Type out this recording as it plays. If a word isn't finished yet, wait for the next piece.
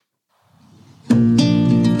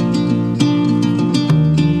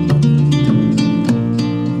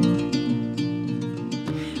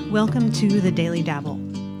welcome to The Daily Dabble.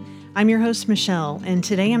 I'm your host, Michelle, and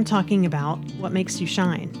today I'm talking about what makes you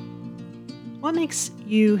shine. What makes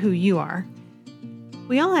you who you are?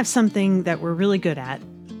 We all have something that we're really good at,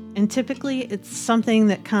 and typically it's something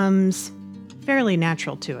that comes fairly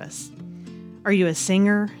natural to us. Are you a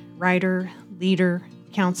singer, writer, leader,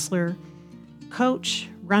 counselor, coach,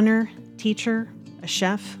 runner, teacher, a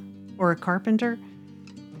chef, or a carpenter?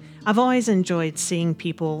 I've always enjoyed seeing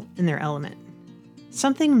people in their element.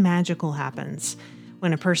 Something magical happens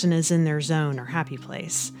when a person is in their zone or happy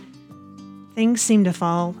place. Things seem to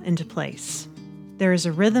fall into place. There is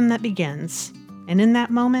a rhythm that begins, and in that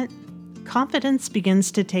moment, confidence begins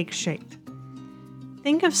to take shape.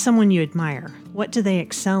 Think of someone you admire. What do they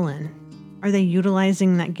excel in? Are they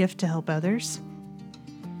utilizing that gift to help others?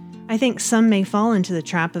 I think some may fall into the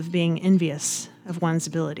trap of being envious of one's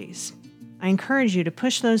abilities. I encourage you to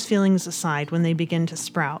push those feelings aside when they begin to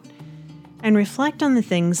sprout, and reflect on the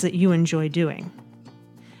things that you enjoy doing.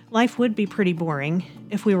 Life would be pretty boring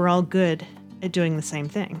if we were all good at doing the same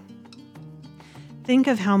thing. Think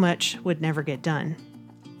of how much would never get done.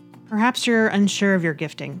 Perhaps you're unsure of your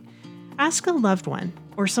gifting. Ask a loved one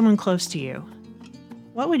or someone close to you.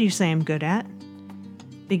 What would you say I'm good at?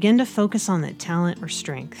 Begin to focus on that talent or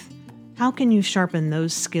strength. How can you sharpen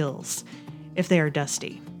those skills if they are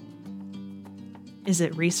dusty? Is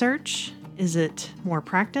it research? Is it more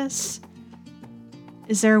practice?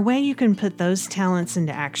 Is there a way you can put those talents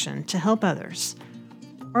into action to help others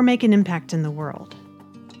or make an impact in the world?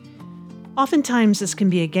 Oftentimes, this can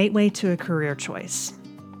be a gateway to a career choice.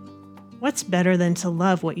 What's better than to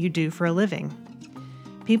love what you do for a living?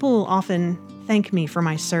 People will often thank me for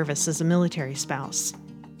my service as a military spouse.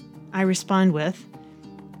 I respond with,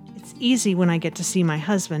 "It's easy when I get to see my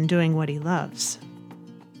husband doing what he loves."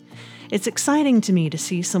 It's exciting to me to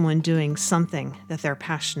see someone doing something that they're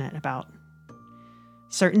passionate about.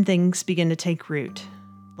 Certain things begin to take root.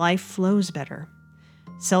 Life flows better.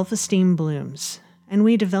 Self-esteem blooms, and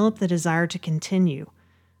we develop the desire to continue,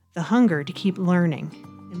 the hunger to keep learning,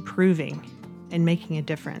 improving, and making a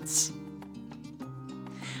difference.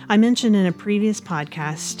 I mentioned in a previous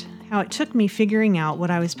podcast how it took me figuring out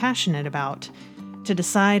what I was passionate about to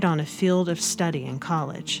decide on a field of study in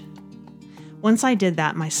college. Once I did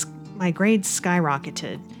that, my grades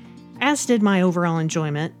skyrocketed, as did my overall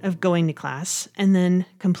enjoyment of going to class and then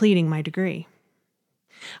completing my degree.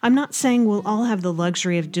 I'm not saying we'll all have the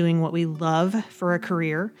luxury of doing what we love for a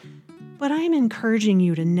career, but I am encouraging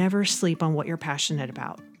you to never sleep on what you're passionate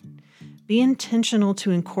about. Be intentional to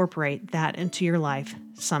incorporate that into your life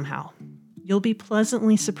somehow. You'll be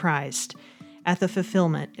pleasantly surprised at the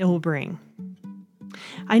fulfillment it will bring.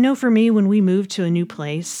 I know for me, when we move to a new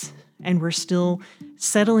place and we're still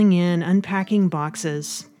settling in, unpacking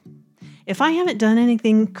boxes, if I haven't done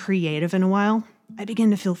anything creative in a while, I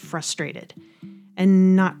begin to feel frustrated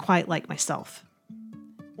and not quite like myself.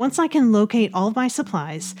 Once I can locate all of my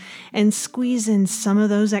supplies and squeeze in some of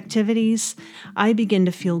those activities, I begin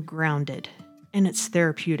to feel grounded, and it's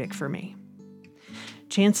therapeutic for me.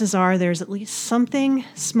 Chances are there's at least something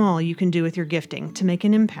small you can do with your gifting to make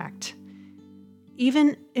an impact.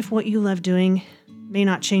 Even if what you love doing may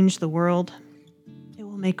not change the world, it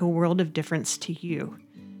will make a world of difference to you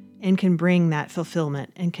and can bring that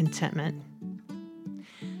fulfillment and contentment.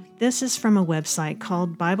 This is from a website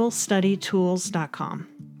called BibleStudyTools.com.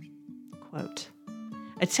 Quote,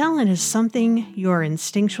 "A talent is something you are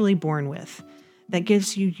instinctually born with that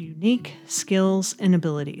gives you unique skills and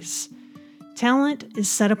abilities. Talent is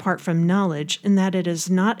set apart from knowledge in that it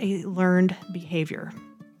is not a learned behavior.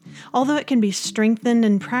 Although it can be strengthened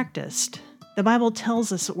and practiced, the Bible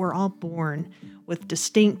tells us that we're all born with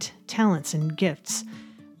distinct talents and gifts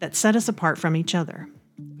that set us apart from each other.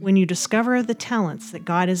 When you discover the talents that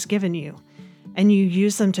God has given you and you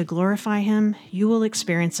use them to glorify Him, you will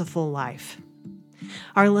experience a full life.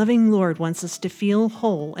 Our loving Lord wants us to feel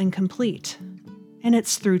whole and complete, and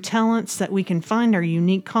it's through talents that we can find our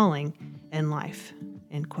unique calling in life."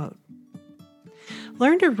 End quote.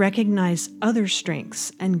 Learn to recognize other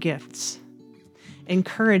strengths and gifts.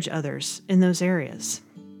 Encourage others in those areas.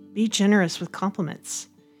 Be generous with compliments.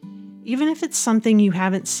 Even if it's something you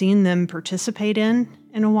haven't seen them participate in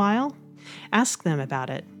a while, ask them about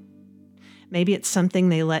it. Maybe it's something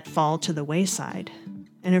they let fall to the wayside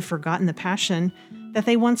and have forgotten the passion that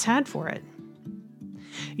they once had for it.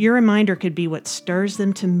 Your reminder could be what stirs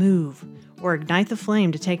them to move or ignite the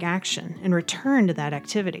flame to take action and return to that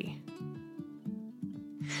activity.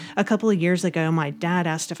 A couple of years ago, my dad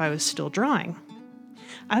asked if I was still drawing.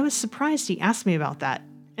 I was surprised he asked me about that,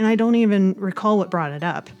 and I don't even recall what brought it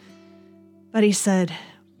up. But he said,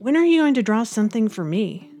 "When are you going to draw something for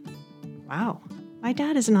me?" Wow, My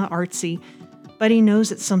dad is not artsy, but he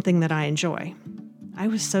knows it's something that I enjoy. I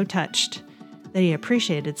was so touched that he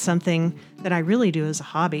appreciated something that I really do as a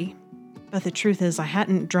hobby, but the truth is I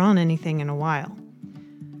hadn't drawn anything in a while.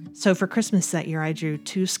 So for Christmas that year, I drew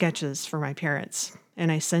 2 sketches for my parents,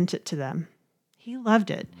 and I sent it to them. He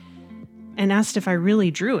loved it and asked if I really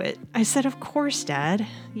drew it. I said, "Of course, Dad.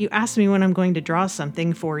 You asked me when I'm going to draw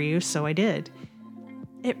something for you, so I did."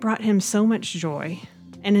 It brought him so much joy,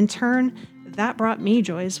 and in turn, that brought me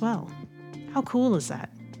joy as well. How cool is that?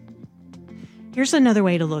 Here's another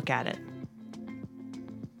way to look at it.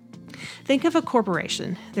 Think of a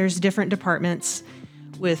corporation. There's different departments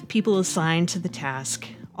with people assigned to the task,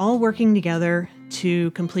 all working together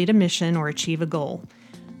to complete a mission or achieve a goal.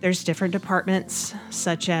 There's different departments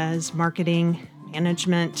such as marketing,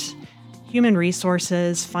 management, human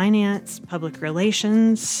resources, finance, public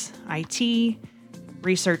relations, IT,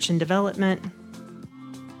 research and development.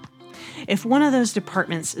 If one of those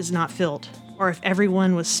departments is not filled, or if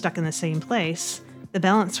everyone was stuck in the same place, the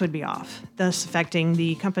balance would be off, thus affecting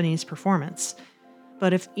the company's performance.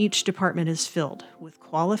 But if each department is filled with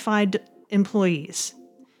qualified employees,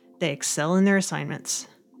 they excel in their assignments,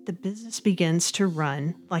 the business begins to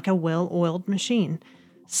run like a well-oiled machine,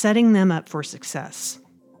 setting them up for success.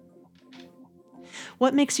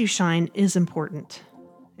 What makes you shine is important.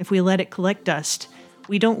 If we let it collect dust,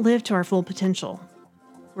 we don't live to our full potential.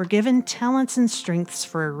 We're given talents and strengths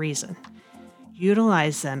for a reason.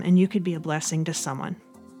 Utilize them and you could be a blessing to someone.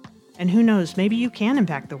 And who knows, maybe you can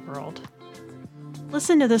impact the world.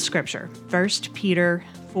 Listen to this scripture, 1 Peter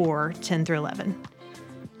 4:10-11.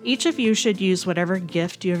 Each of you should use whatever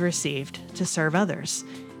gift you have received to serve others,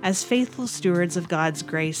 as faithful stewards of God's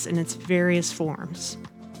grace in its various forms.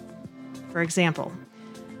 For example,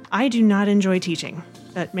 I do not enjoy teaching,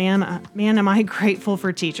 but man, am I grateful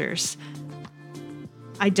for teachers.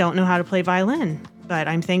 I don't know how to play violin, but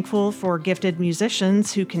I'm thankful for gifted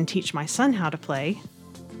musicians who can teach my son how to play.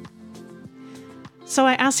 So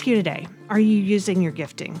I ask you today, are you using your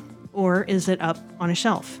gifting, or is it up on a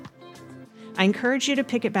shelf? I encourage you to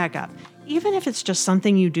pick it back up, even if it's just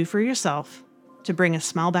something you do for yourself to bring a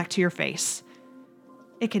smile back to your face.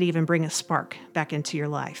 It could even bring a spark back into your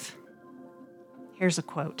life. Here's a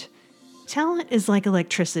quote. "Talent is like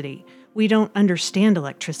electricity. We don't understand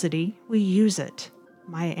electricity, we use it."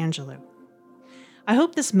 Maya Angelou. I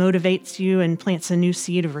hope this motivates you and plants a new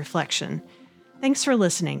seed of reflection. Thanks for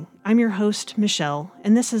listening. I'm your host, Michelle,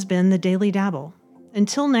 and this has been The Daily Dabble.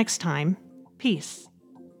 Until next time, peace.